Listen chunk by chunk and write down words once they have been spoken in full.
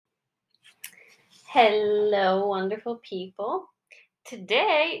Hello, wonderful people.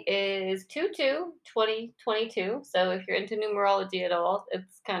 Today is 2/2/2022. So if you're into numerology at all,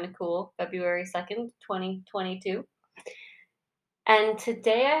 it's kind of cool. February 2nd, 2022. And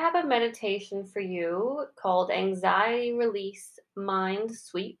today I have a meditation for you called Anxiety Release Mind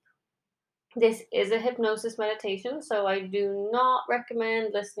Sweep. This is a hypnosis meditation, so I do not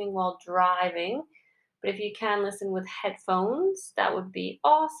recommend listening while driving. But if you can listen with headphones, that would be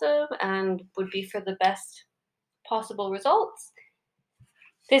awesome and would be for the best possible results.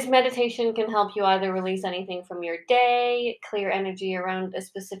 This meditation can help you either release anything from your day, clear energy around a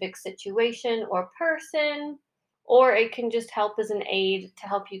specific situation or person, or it can just help as an aid to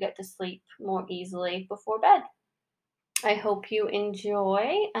help you get to sleep more easily before bed. I hope you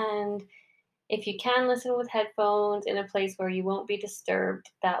enjoy, and if you can listen with headphones in a place where you won't be disturbed,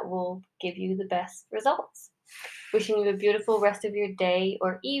 that will give you the best results. Wishing you a beautiful rest of your day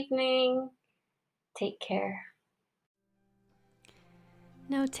or evening. Take care.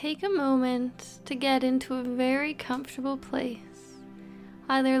 Now take a moment to get into a very comfortable place,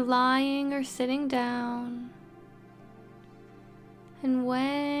 either lying or sitting down. And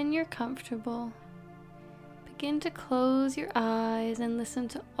when you're comfortable, begin to close your eyes and listen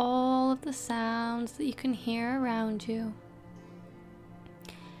to all of the sounds that you can hear around you.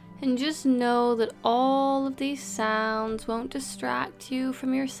 And just know that all of these sounds won't distract you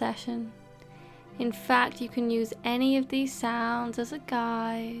from your session. In fact, you can use any of these sounds as a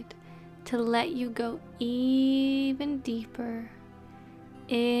guide to let you go even deeper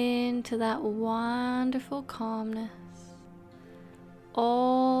into that wonderful calmness.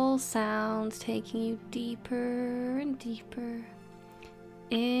 All sounds taking you deeper and deeper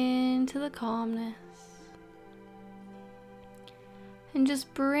into the calmness. And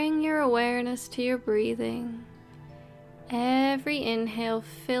just bring your awareness to your breathing. Every inhale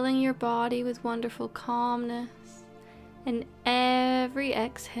filling your body with wonderful calmness, and every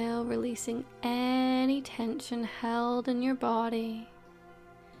exhale releasing any tension held in your body.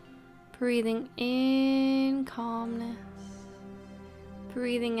 Breathing in calmness,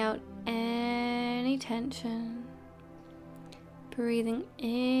 breathing out any tension, breathing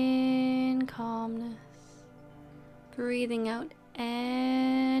in calmness, breathing out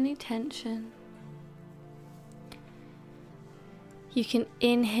any tension. You can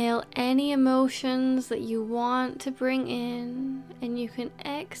inhale any emotions that you want to bring in, and you can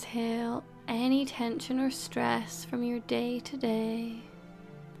exhale any tension or stress from your day to day.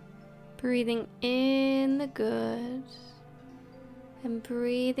 Breathing in the good and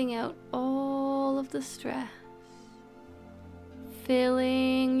breathing out all of the stress.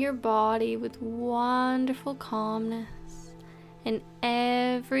 Filling your body with wonderful calmness, and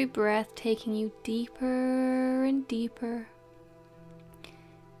every breath taking you deeper and deeper.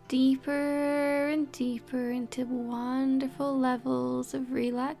 Deeper and deeper into wonderful levels of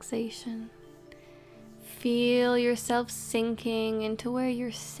relaxation. Feel yourself sinking into where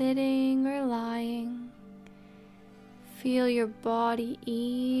you're sitting or lying. Feel your body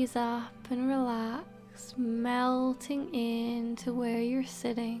ease up and relax, melting into where you're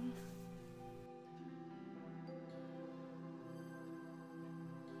sitting.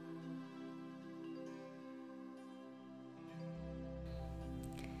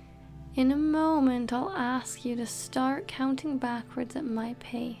 In a moment, I'll ask you to start counting backwards at my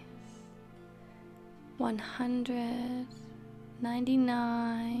pace. 100,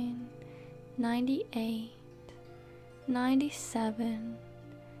 99, 98, 97,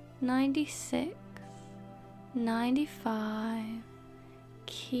 96, 95.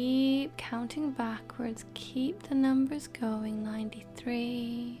 Keep counting backwards, keep the numbers going.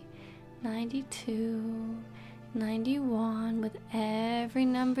 93, 92, 91, with every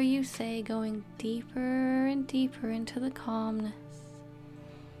number you say going deeper and deeper into the calmness.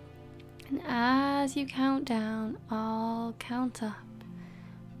 And as you count down, I'll count up.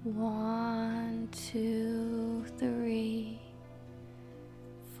 1, 2, 3,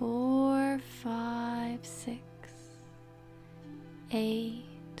 4, 5, 6,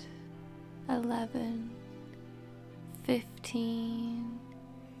 8, 11, 15.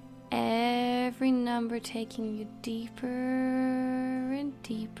 Every number taking you deeper and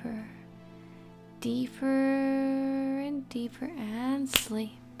deeper, deeper and deeper, and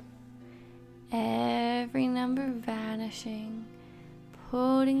sleep. Every number vanishing,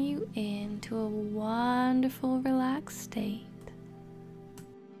 putting you into a wonderful relaxed state.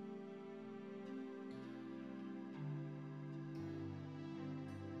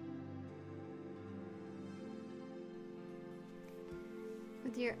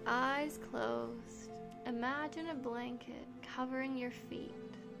 With your eyes closed, imagine a blanket covering your feet,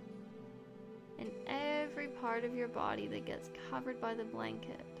 and every part of your body that gets covered by the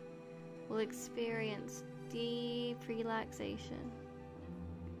blanket will experience deep relaxation.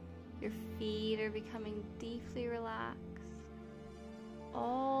 Your feet are becoming deeply relaxed.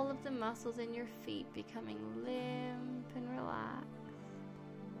 All of the muscles in your feet becoming limp and relaxed.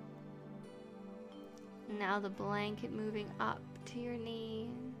 Now the blanket moving up to your knees,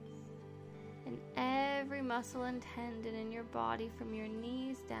 and every muscle and tendon in your body from your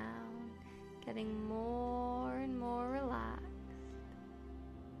knees down getting more and more relaxed.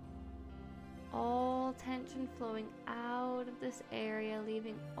 All tension flowing out of this area,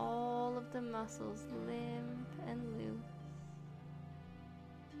 leaving all of the muscles limp and loose.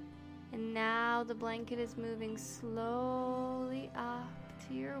 And now the blanket is moving slowly up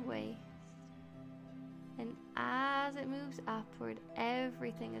to your waist. And as it moves upward,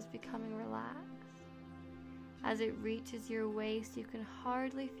 everything is becoming relaxed. As it reaches your waist, you can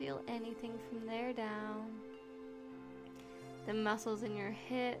hardly feel anything from there down. The muscles in your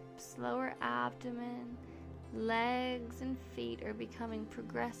hips, lower abdomen, legs, and feet are becoming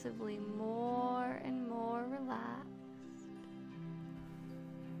progressively more and more relaxed.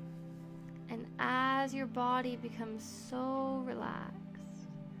 And as your body becomes so relaxed,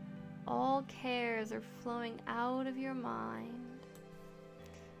 all cares are flowing out of your mind.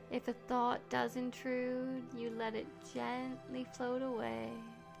 If a thought does intrude, you let it gently float away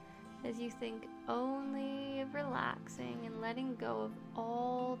as you think only of relaxing and letting go of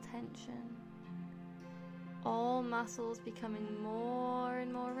all tension. All muscles becoming more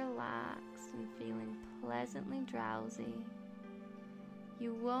and more relaxed and feeling pleasantly drowsy.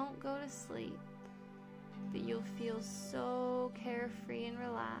 You won't go to sleep, but you'll feel so carefree and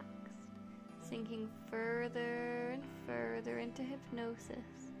relaxed, sinking further and further into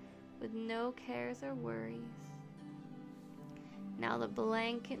hypnosis with no cares or worries. Now the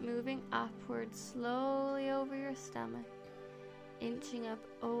blanket moving upward slowly over your stomach, inching up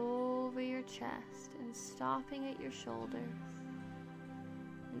over your chest and stopping at your shoulders.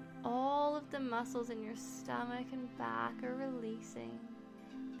 And all of the muscles in your stomach and back are releasing,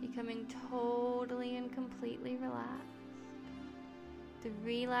 becoming totally and completely relaxed. The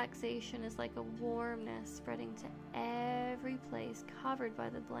relaxation is like a warmness spreading to every place covered by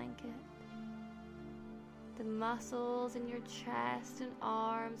the blanket. The muscles in your chest and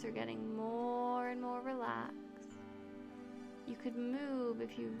arms are getting more and more relaxed. You could move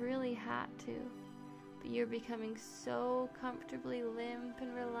if you really had to, but you're becoming so comfortably limp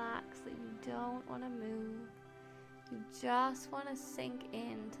and relaxed that you don't want to move. You just want to sink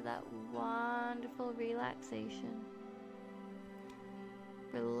into that wonderful relaxation.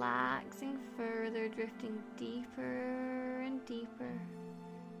 Relaxing further, drifting deeper and deeper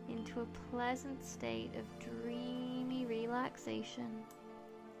into a pleasant state of dreamy relaxation.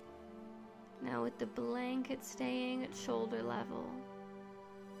 Now with the blanket staying at shoulder level,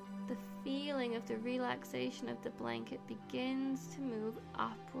 the feeling of the relaxation of the blanket begins to move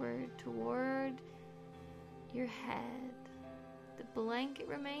upward toward your head. The blanket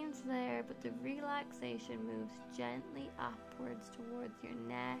remains there, but the relaxation moves gently upwards towards your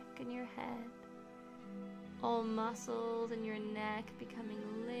neck and your head. All muscles in your neck becoming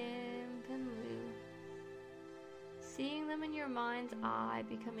limp and loose. Seeing them in your mind's eye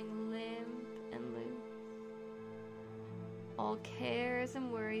becoming limp and loose. All cares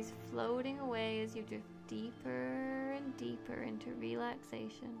and worries floating away as you drift deeper and deeper into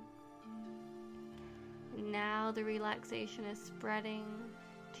relaxation. And now the relaxation is spreading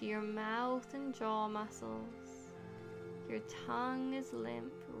to your mouth and jaw muscles. Your tongue is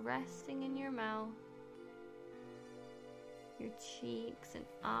limp, resting in your mouth. Your cheeks and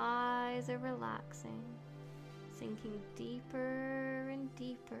eyes are relaxing, sinking deeper and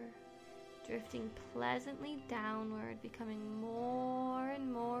deeper, drifting pleasantly downward, becoming more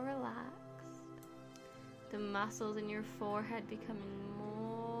and more relaxed. The muscles in your forehead becoming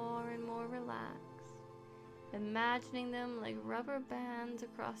more and more relaxed. Imagining them like rubber bands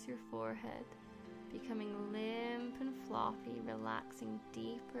across your forehead, becoming limp and floppy, relaxing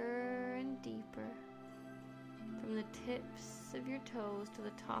deeper and deeper. From the tips of your toes to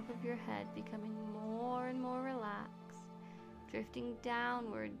the top of your head, becoming more and more relaxed, drifting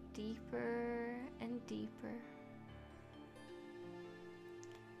downward deeper and deeper.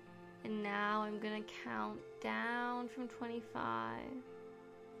 And now I'm going to count down from 25.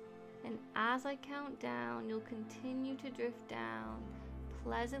 And as I count down, you'll continue to drift down,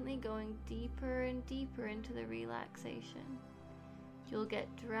 pleasantly going deeper and deeper into the relaxation. You'll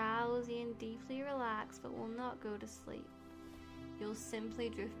get drowsy and deeply relaxed, but will not go to sleep. You'll simply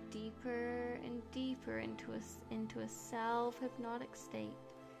drift deeper and deeper into a self-hypnotic state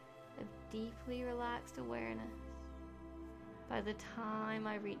of deeply relaxed awareness. By the time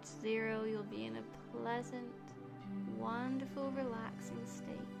I reach 0, you'll be in a pleasant, wonderful, relaxing state.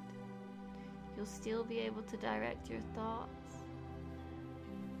 You'll still be able to direct your thoughts,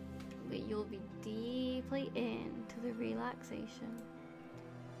 but you'll be deeply into the relaxation.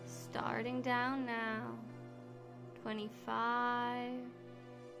 Starting down now. 25,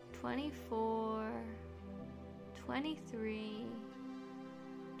 24, 23,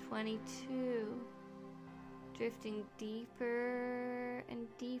 22, drifting deeper and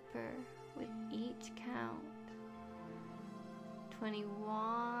deeper with each count.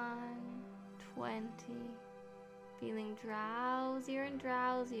 21, 20, feeling drowsier and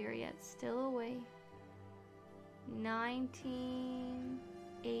drowsier yet still awake. 19,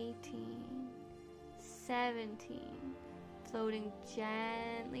 18, 17, floating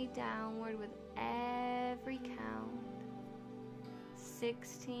gently downward with every count.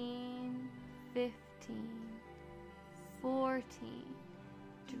 16, 15, 14,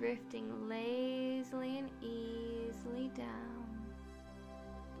 drifting lazily and easily down.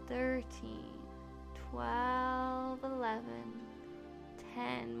 13, 12, 11,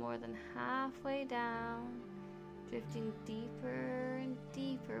 10, more than halfway down, drifting deeper and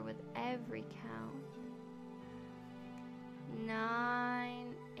deeper with every count.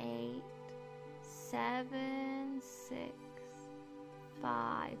 9, 8, 7, 6,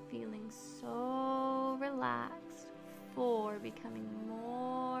 5, feeling so relaxed. 4, becoming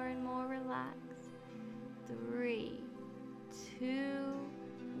more and more relaxed. 3, 2,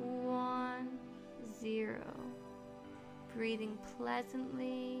 1, 0. Breathing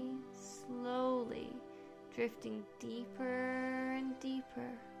pleasantly, slowly, drifting deeper and deeper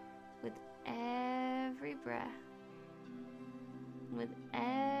with every breath. With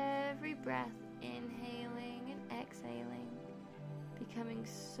every breath, inhaling and exhaling, becoming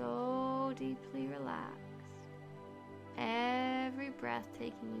so deeply relaxed. Every breath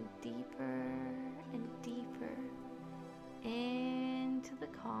taking you deeper and deeper into the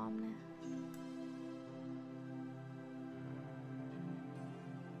calmness.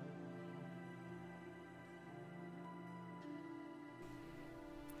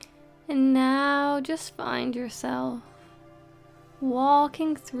 And now just find yourself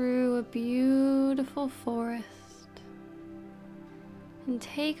walking through a beautiful forest. And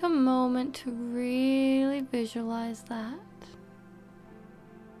take a moment to really visualize that.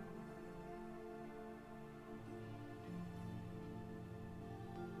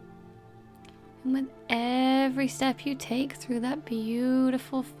 And with every step you take through that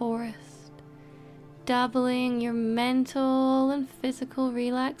beautiful forest, doubling your mental and physical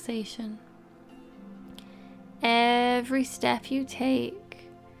relaxation. Every step you take,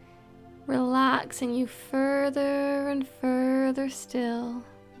 relaxing you further and further still,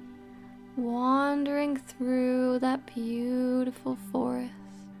 wandering through that beautiful forest.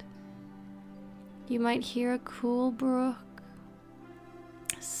 You might hear a cool brook,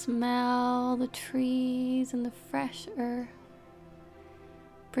 smell the trees and the fresh earth,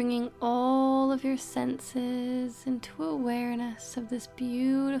 bringing all of your senses into awareness of this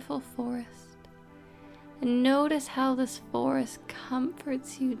beautiful forest. And notice how this forest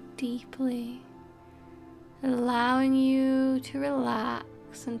comforts you deeply, allowing you to relax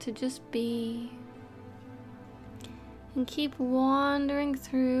and to just be. And keep wandering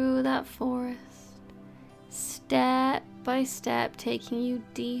through that forest, step by step, taking you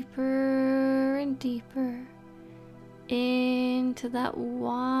deeper and deeper into that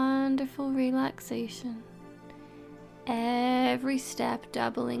wonderful relaxation. Every step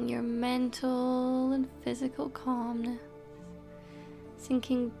doubling your mental and physical calmness,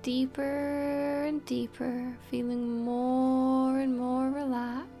 sinking deeper and deeper, feeling more and more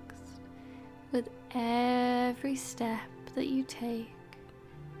relaxed with every step that you take.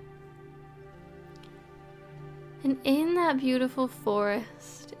 And in that beautiful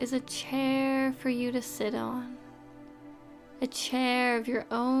forest is a chair for you to sit on, a chair of your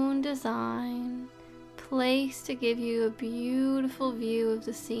own design, place to give you a beautiful view of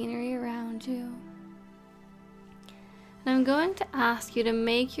the scenery around you. And I'm going to ask you to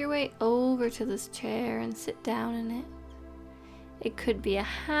make your way over to this chair and sit down in it. It could be a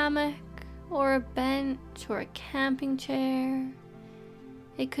hammock or a bench or a camping chair.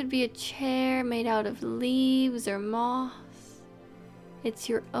 It could be a chair made out of leaves or moss. It's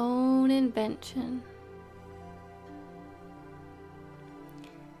your own invention.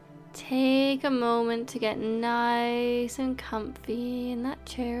 Take a moment to get nice and comfy in that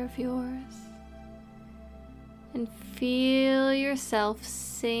chair of yours and feel yourself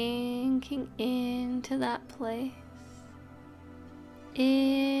sinking into that place.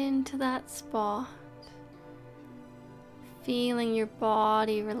 into that spot, feeling your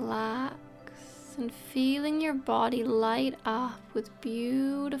body relax and feeling your body light up with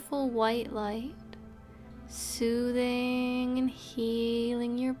beautiful white light, soothing and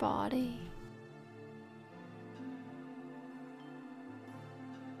healing your body.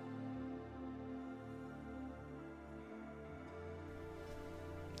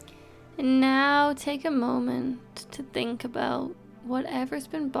 And now take a moment to think about whatever's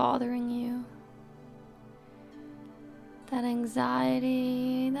been bothering you. That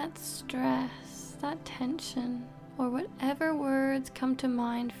anxiety, that stress, that tension, or whatever words come to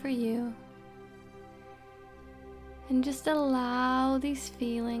mind for you. And just allow these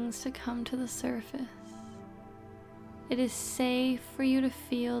feelings to come to the surface. It is safe for you to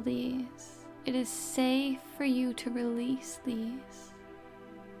feel these. It is safe for you to release these.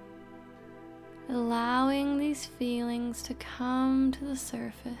 Allowing these feelings to come to the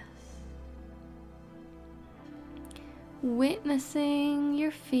surface. Witnessing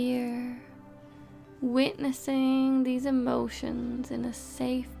your fear, witnessing these emotions in a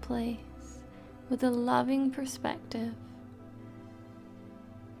safe place with a loving perspective.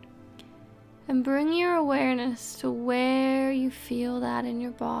 And bring your awareness to where you feel that in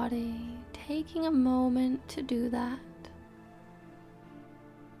your body, taking a moment to do that.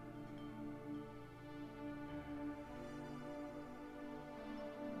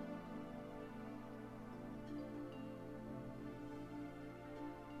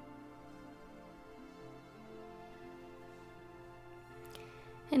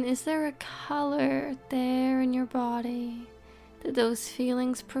 And is there a color there in your body that those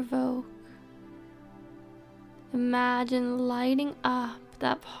feelings provoke? Imagine lighting up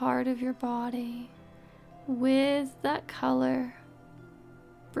that part of your body with that color,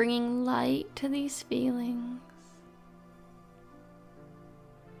 bringing light to these feelings.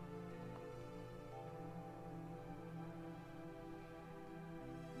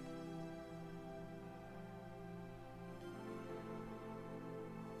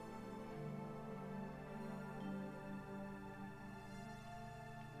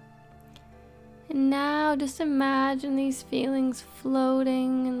 And now just imagine these feelings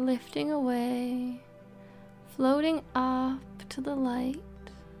floating and lifting away, floating up to the light.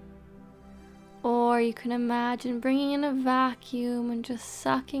 Or you can imagine bringing in a vacuum and just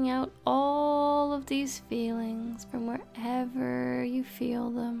sucking out all of these feelings from wherever you feel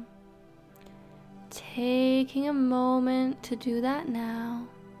them. Taking a moment to do that now.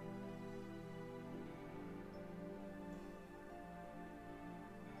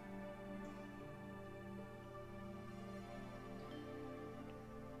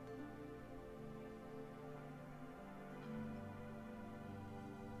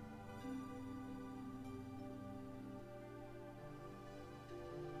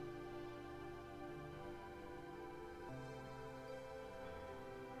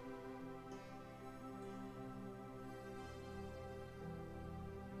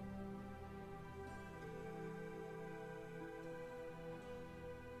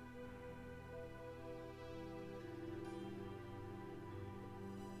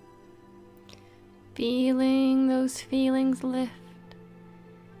 Feeling those feelings lift.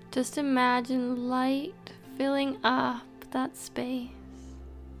 Just imagine light filling up that space.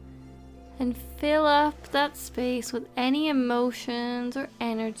 And fill up that space with any emotions or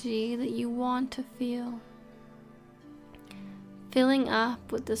energy that you want to feel. Filling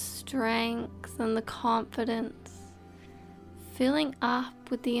up with the strength and the confidence. Filling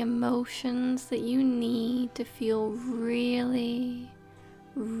up with the emotions that you need to feel really,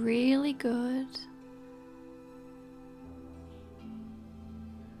 really good.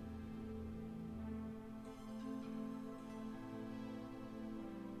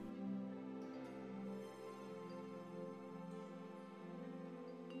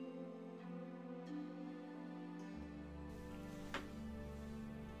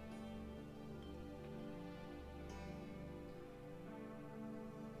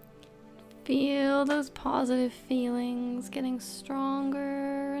 Feel those positive feelings getting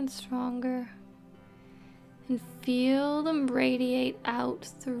stronger and stronger, and feel them radiate out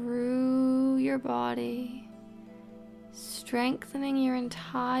through your body, strengthening your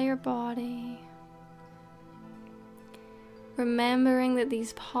entire body. Remembering that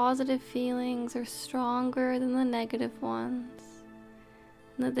these positive feelings are stronger than the negative ones,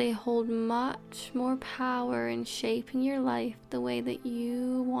 and that they hold much more power in shaping your life the way that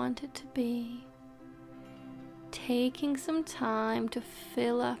you want it to be. Taking some time to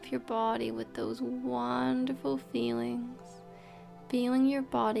fill up your body with those wonderful feelings, feeling your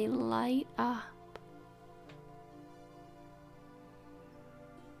body light up.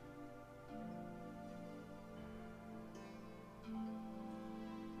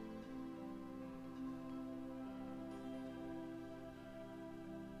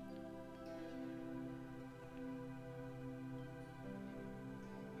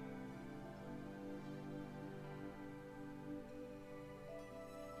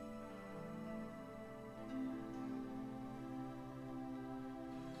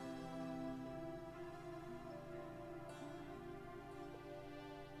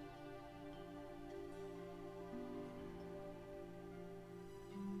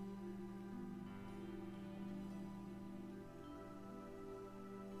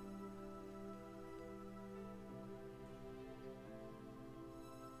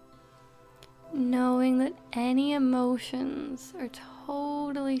 knowing that any emotions are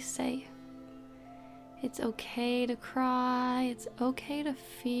totally safe. It's okay to cry, it's okay to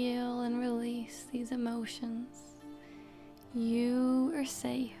feel and release these emotions. You are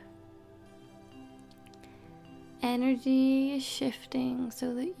safe. Energy is shifting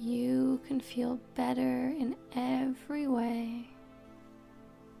so that you can feel better in every way.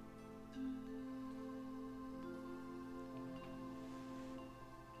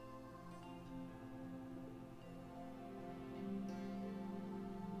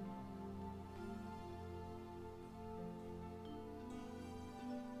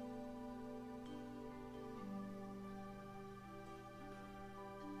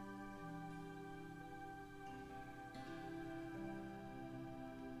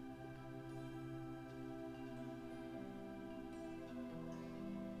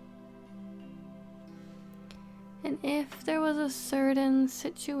 And if there was a certain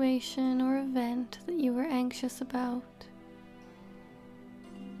situation or event that you were anxious about,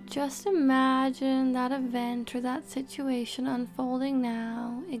 just imagine that event or that situation unfolding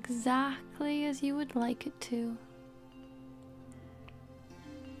now exactly as you would like it to.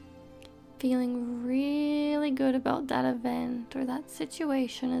 Feeling really good about that event or that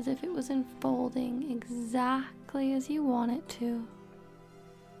situation as if it was unfolding exactly as you want it to.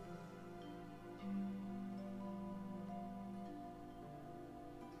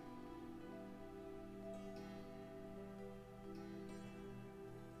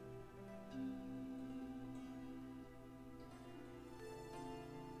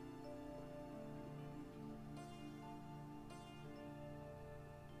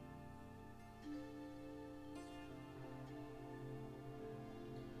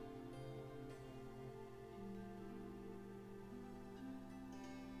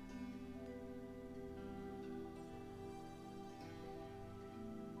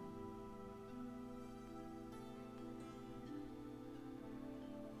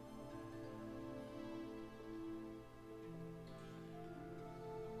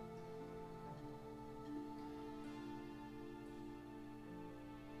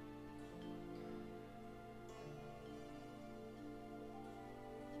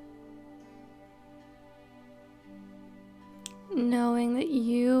 Knowing that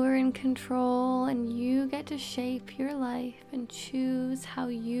you are in control and you get to shape your life and choose how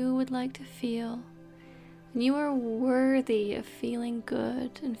you would like to feel. And you are worthy of feeling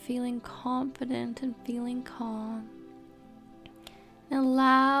good and feeling confident and feeling calm. And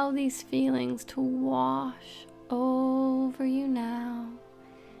allow these feelings to wash over you now,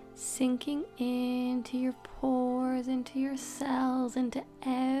 sinking into your pores, into your cells, into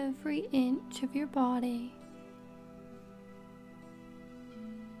every inch of your body.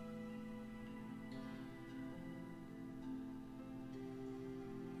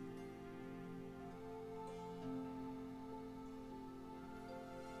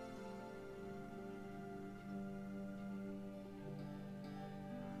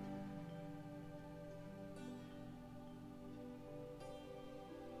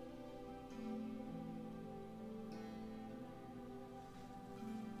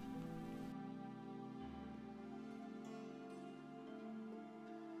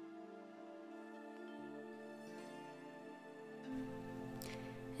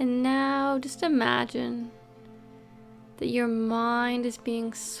 And now just imagine that your mind is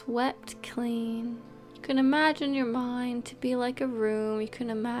being swept clean. You can imagine your mind to be like a room. You can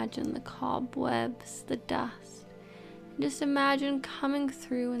imagine the cobwebs, the dust. And just imagine coming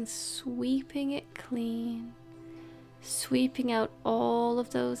through and sweeping it clean. Sweeping out all of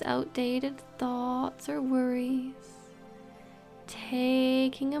those outdated thoughts or worries.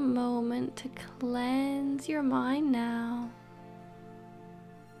 Taking a moment to cleanse your mind now.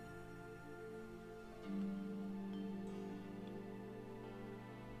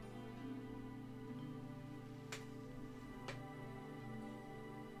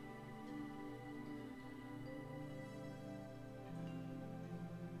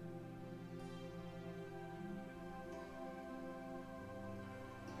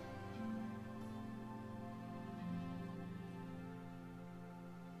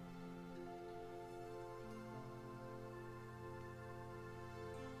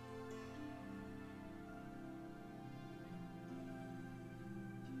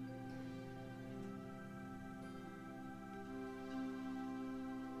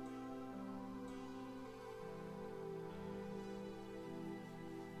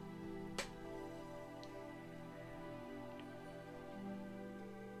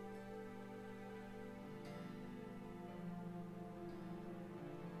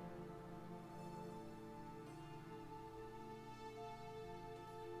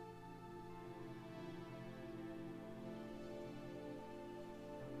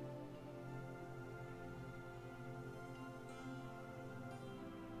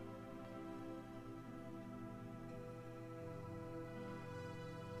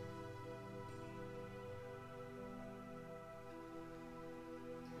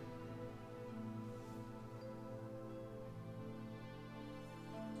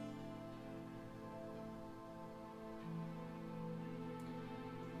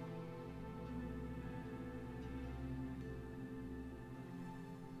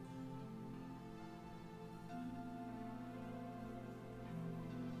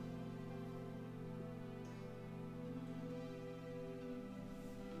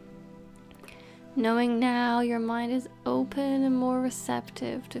 Knowing now your mind is open and more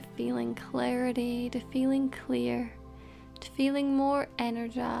receptive to feeling clarity, to feeling clear, to feeling more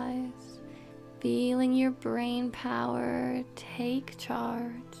energized, feeling your brain power take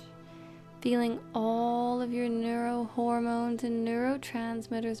charge, feeling all of your neurohormones and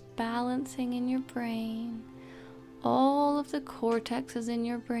neurotransmitters balancing in your brain, all of the cortexes in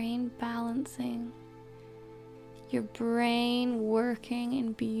your brain balancing, your brain working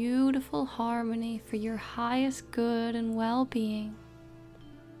in beautiful harmony for your highest good and well-being.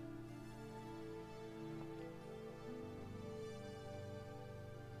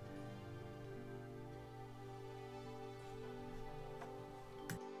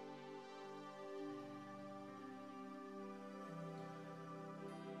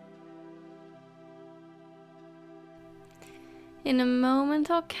 In a moment,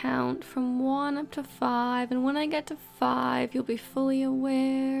 I'll count from 1 up to 5, and when I get to 5, you'll be fully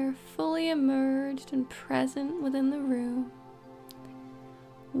aware, fully immersed and present within the room.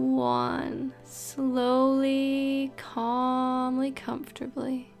 1, slowly, calmly,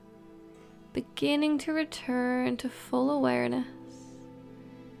 comfortably, beginning to return to full awareness.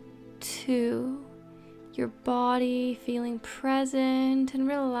 2, your body feeling present and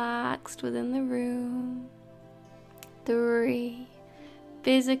relaxed within the room. 3,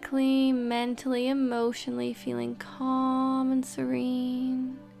 physically, mentally, emotionally feeling calm and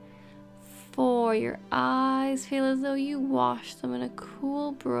serene. 4, your eyes feel as though you washed them in a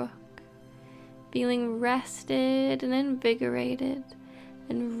cool brook, feeling rested and invigorated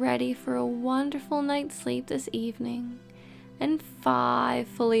and ready for a wonderful night's sleep this evening. And 5,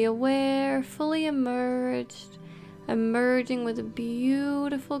 fully aware, fully emerged, emerging with a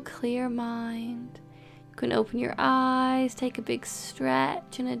beautiful, clear mind. You can open your eyes, take a big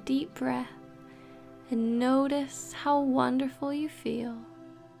stretch and a deep breath, and notice how wonderful you feel.